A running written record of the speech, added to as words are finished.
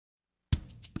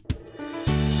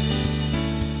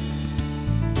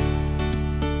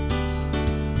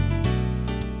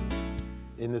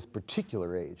in this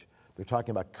particular age, they're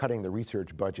talking about cutting the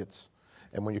research budgets.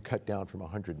 And when you cut down from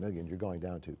 100 million, you're going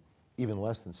down to even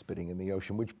less than spitting in the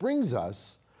ocean, which brings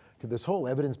us to this whole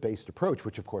evidence-based approach,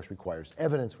 which of course requires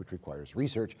evidence, which requires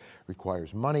research,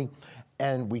 requires money.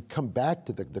 And we come back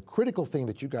to the critical thing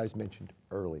that you guys mentioned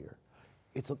earlier.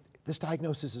 This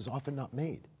diagnosis is often not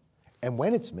made. And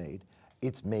when it's made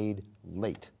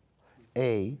late.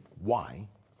 A, why?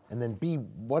 And then B,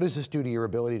 what does this do to your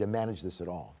ability to manage this at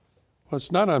all? Well,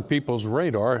 it's not on people's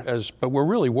radar, but we're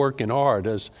really working hard,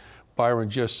 as Byron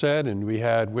just said, and we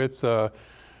had with the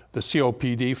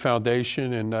COPD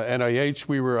Foundation and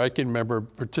NIH, I can remember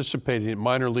participating in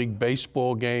minor league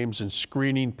baseball games and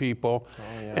screening people. Oh,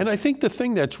 yeah. And I think the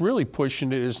thing that's really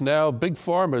pushing it is now Big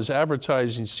Pharma is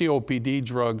advertising COPD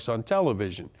drugs on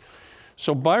television.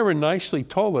 So Byron nicely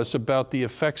told us about the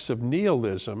effects of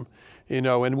nihilism,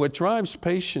 and what drives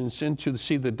patients in to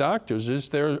see the doctors is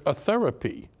a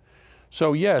therapy.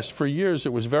 So yes, for years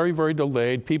it was very, very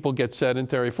delayed. People get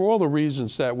sedentary for all the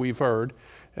reasons that we've heard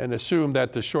and assume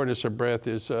that the shortness of breath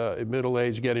is middle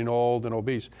age, getting old and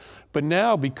obese. But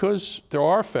now, because there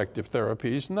are effective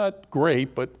therapies, not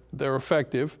great, but they're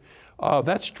effective,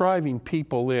 that's driving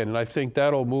people in, and I think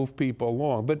that'll move people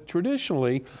along. But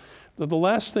traditionally, the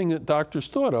last thing that doctors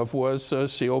thought of was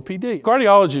COPD.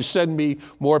 Cardiologists send me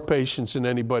more patients than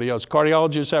anybody else.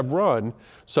 Cardiologists have run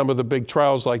some of the big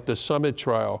trials like the Summit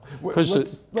trial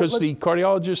because the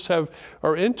cardiologists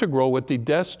are integral with the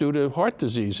deaths due to heart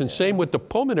disease. And same with the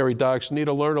pulmonary docs need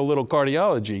to learn a little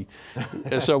cardiology.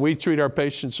 And so we treat our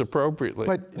patients appropriately.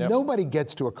 But nobody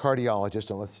gets to a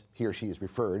cardiologist unless he or she is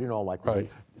referred in all likelihood.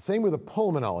 Right. Same with a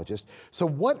pulmonologist. So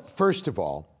what, first of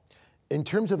all, in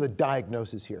terms of the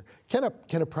diagnosis here, can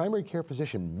a primary care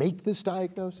physician make this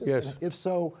diagnosis? Yes. And if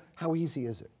so, how easy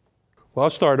is it? Well, I'll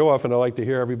start off, and I'd like to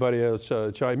hear everybody else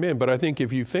chime in. But I think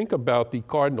if you think about the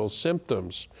cardinal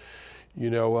symptoms,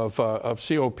 of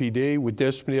COPD, with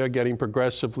dyspnea getting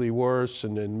progressively worse,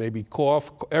 and then maybe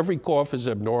cough. Every cough is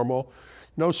abnormal.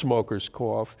 No smokers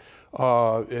cough,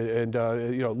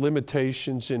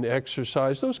 limitations in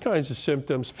exercise, those kinds of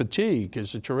symptoms. Fatigue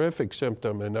is a terrific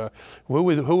symptom, and who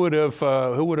would have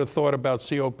thought about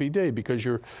COPD? Because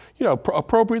you're,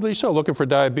 appropriately so, looking for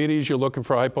diabetes, you're looking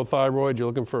for hypothyroid, you're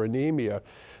looking for anemia.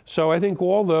 So I think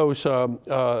all those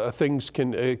things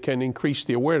can increase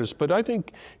the awareness. But I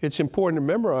think it's important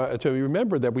to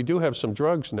remember that we do have some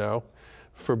drugs now,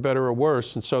 for better or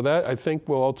worse, and so that I think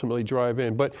will ultimately drive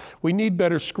in. But we need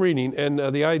better screening, and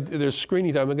there's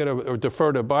screening. I'm going to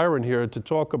defer to Byron here to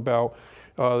talk about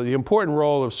the important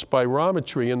role of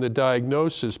spirometry in the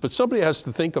diagnosis. But somebody has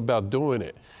to think about doing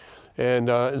it,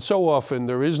 and so often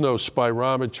there is no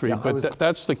spirometry. Yeah, but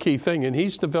that's the key thing, and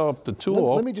he's developed the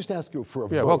tool. Let me just ask you for a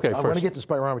vote. Okay, I want to get to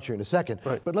spirometry in a second,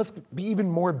 but let's be even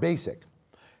more basic.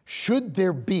 Should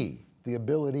there be the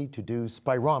ability to do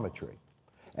spirometry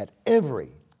at every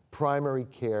primary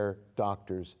care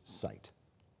doctor's site?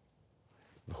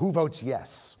 Who votes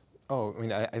yes? Oh, I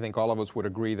mean, I think all of us would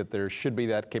agree that there should be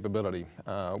that capability.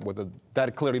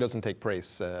 That clearly doesn't take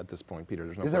place at this point, Peter.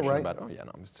 There's no question about it. Oh, yeah,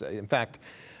 no. In fact,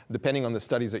 depending on the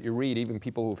studies that you read, even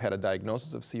people who've had a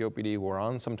diagnosis of COPD who are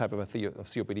on some type of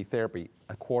COPD therapy,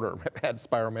 a quarter had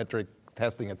spirometric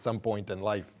testing at some point in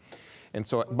life. And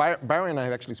so Byron and I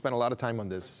have actually spent a lot of time on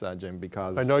this, Jim,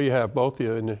 because I know you have, both of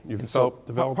you, and you've developed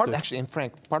it. Actually, and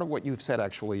Frank, part of what you've said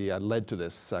actually led to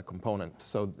this component.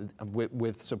 So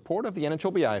with support of the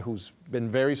NHLBI, who's been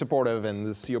very supportive, and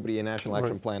the COPD National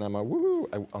Action Plan, I'm a woo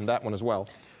on that one as well.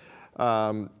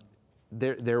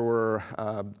 There were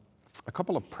a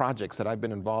couple of projects that I've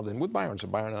been involved in with Byron. So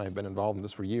Byron and I have been involved in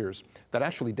this for years that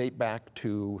actually date back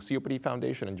to COPD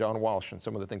Foundation and John Walsh and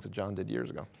some of the things that John did years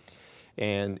ago.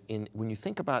 And when you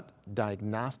think about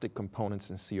diagnostic components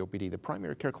in COPD, the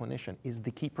primary care clinician is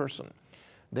the key person.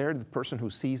 They're the person who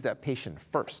sees that patient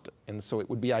first. And so it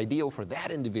would be ideal for that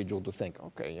individual to think,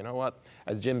 okay, you know what?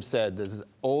 As Jim said, this is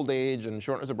old age and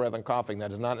shortness of breath and coughing.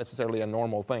 That is not necessarily a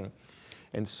normal thing.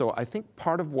 And so I think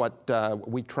part of what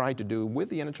we try to do with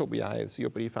the NHLBI, the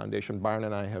COPD Foundation, Byron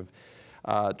and I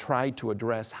have tried to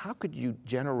address, how could you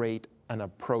generate an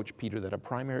approach, Peter, that a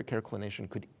primary care clinician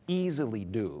could easily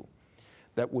do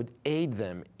that would aid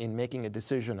them in making a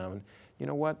decision on, you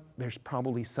know what, there's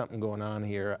probably something going on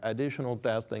here. Additional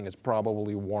testing is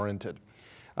probably warranted.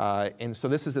 And so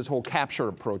this is this whole CAPTURE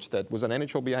approach that was an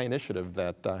NHLBI initiative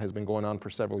that has been going on for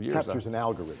several years. CAPTURE is an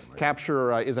algorithm, right?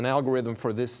 CAPTURE is an algorithm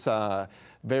for this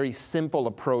very simple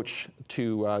approach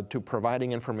to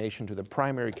providing information to the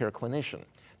primary care clinician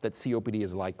that COPD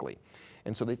is likely.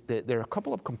 And so there are a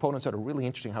couple of components that are really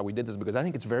interesting how we did this, because I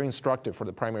think it's very instructive for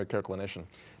the primary care clinician.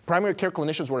 Primary care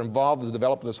clinicians were involved in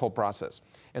developing this whole process.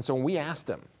 And so when we asked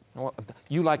them, well,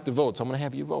 you like to vote, so I'm going to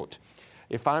have you vote.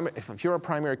 If you're a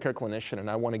primary care clinician and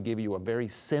I want to give you a very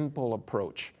simple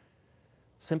approach,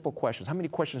 simple questions. How many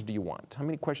questions do you want? How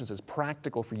many questions is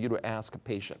practical for you to ask a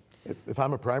patient? If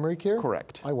I'm a primary care?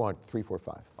 Correct. I want 3, 4,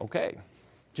 5. Okay.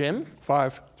 Jim?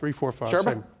 5, 3, 4, 5.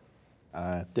 Sciurba?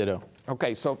 Ditto.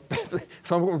 Okay, so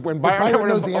when Byron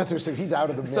knows the answer, so he's out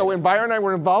of the mix. So when Byron and I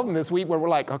were involved in this, we're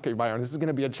like, okay, Byron, this is going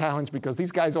to be a challenge because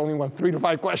these guys only want 3 to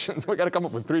 5 questions. We got to come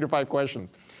up with 3 to 5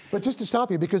 questions. But just to stop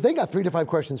you, because they got 3 to 5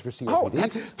 questions for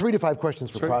COPD, 3 to 5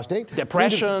 questions for prostate,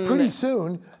 depression. Pretty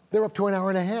soon, they're up to an hour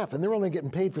and a half, and they're only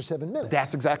getting paid for 7 minutes.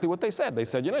 That's exactly what they said. They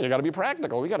said, you know, you got to be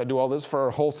practical. We got to do all this for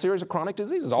a whole series of chronic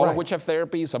diseases, all of which have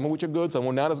therapy, some of which are good, some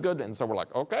are not as good. And so we're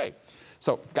like, okay.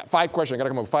 So got 5 questions. I got to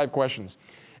come up with 5 questions.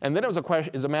 And then it was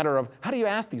a matter of, how do you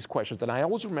ask these questions? And I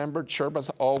always remembered Sciurba's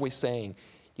always saying,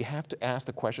 you have to ask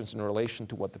the questions in relation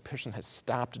to what the patient has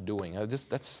stopped doing.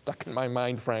 That's stuck in my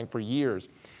mind, Frank, for years.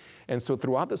 And so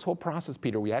throughout this whole process,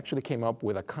 Peter, we actually came up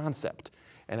with a concept.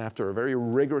 And after a very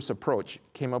rigorous approach,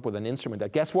 came up with an instrument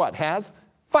that, guess what, has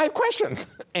 5 questions.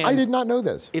 And I did not know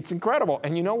this. It's incredible.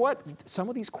 And you know what? Some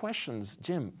of these questions,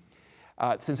 Jim,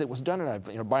 since it was done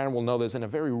in Byron will know this, in a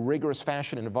very rigorous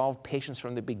fashion, it involved patients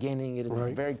from the beginning. It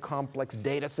was very complex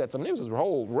data sets. I mean, it was a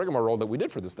whole rigmarole that we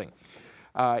did for this thing.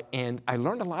 And I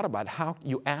learned a lot about how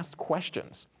you asked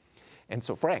questions. And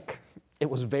so, Frank, it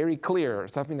was very clear,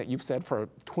 something that you've said for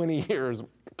 20 years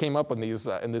came up in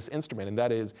this instrument, and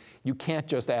that is, you can't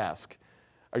just ask,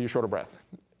 are you short of breath?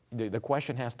 The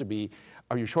question has to be,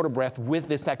 are you short of breath with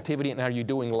this activity, and are you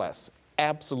doing less?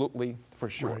 Absolutely, for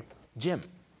sure. Right. Jim,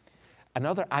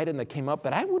 another item that came up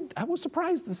that I was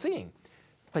surprised in seeing,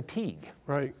 fatigue.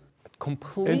 Right.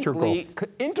 Completely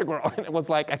integral. And it was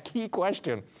like a key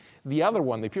question. The other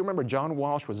one, if you remember, John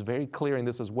Walsh was very clear in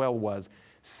this as well, was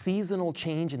seasonal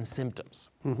change in symptoms.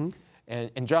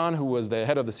 And John, who was the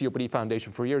head of the COPD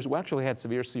Foundation for years, who actually had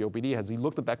severe COPD, as he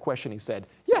looked at that question, he said,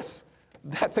 yes,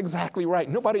 that's exactly right.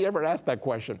 Nobody ever asked that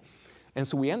question. And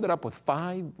so we ended up with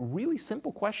 5 really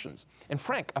simple questions. And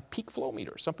Frank, a peak flow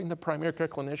meter, something that primary care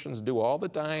clinicians do all the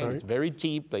time. It's very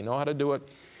cheap. They know how to do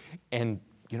it. And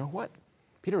you know what?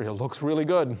 Peter, it looks really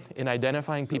good in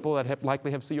identifying people that likely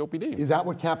have COPD. Is that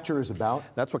what CAPTURE is about?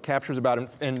 That's what CAPTURE is about.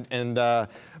 And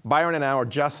Byron and I are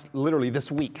just literally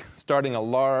this week starting a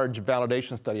large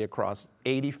validation study across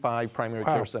 85 primary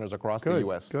care centers across the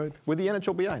U.S. With the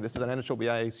NHLBI. This is an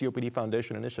NHLBI COPD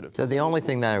Foundation initiative. So the only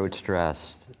thing that I would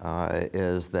stress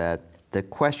is that the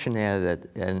questionnaire that,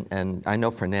 and I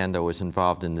know Fernando was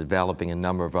involved in developing a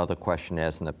number of other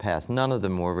questionnaires in the past. None of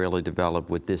them were really developed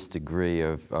with this degree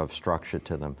of structure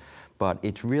to them. But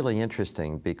it's really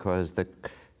interesting because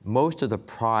most of the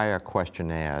prior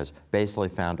questionnaires basically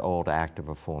found old active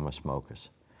or former smokers.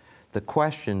 The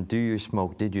question, do you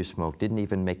smoke, did you smoke, didn't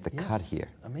even make the cut here.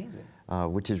 Amazing.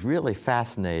 Which is really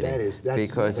fascinating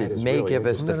because it may really give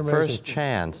us the first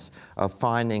chance of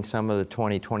finding some of the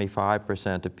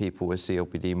 20–25% of people with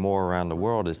COPD more around the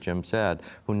world, as Jim said,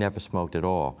 who never smoked at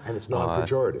all. And it's not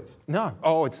pejorative. No.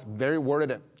 Oh, it's very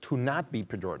worded to not be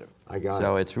pejorative. I got it.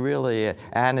 So it's really,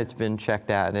 and it's been checked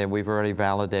out, and we've already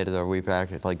validated, or we've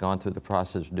actually gone through the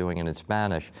process of doing it in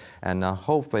Spanish. And the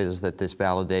hope is that this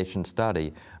validation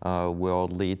study will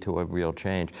lead to a real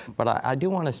change. But I do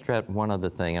want to stress one other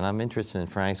thing, and I'm interested in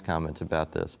Frank's comments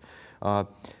about this.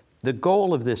 The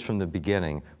goal of this from the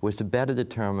beginning was to better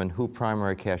determine who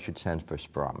primary care should send for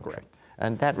spirometry. Correct.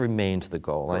 And that remains the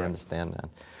goal, Correct. I understand that.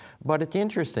 But it's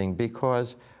interesting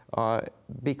because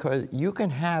you can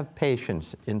have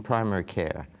patients in primary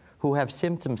care who have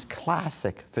symptoms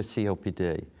classic for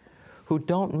COPD, who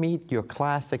don't meet your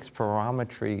classic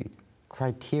spirometry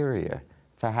criteria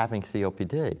for having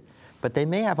COPD, but they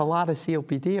may have a lot of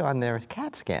COPD on their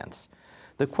CAT scans.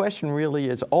 The question really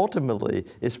is, ultimately,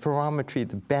 is spirometry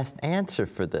the best answer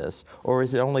for this, or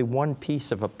is it only one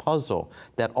piece of a puzzle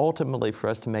that ultimately, for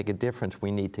us to make a difference, we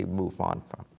need to move on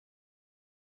from?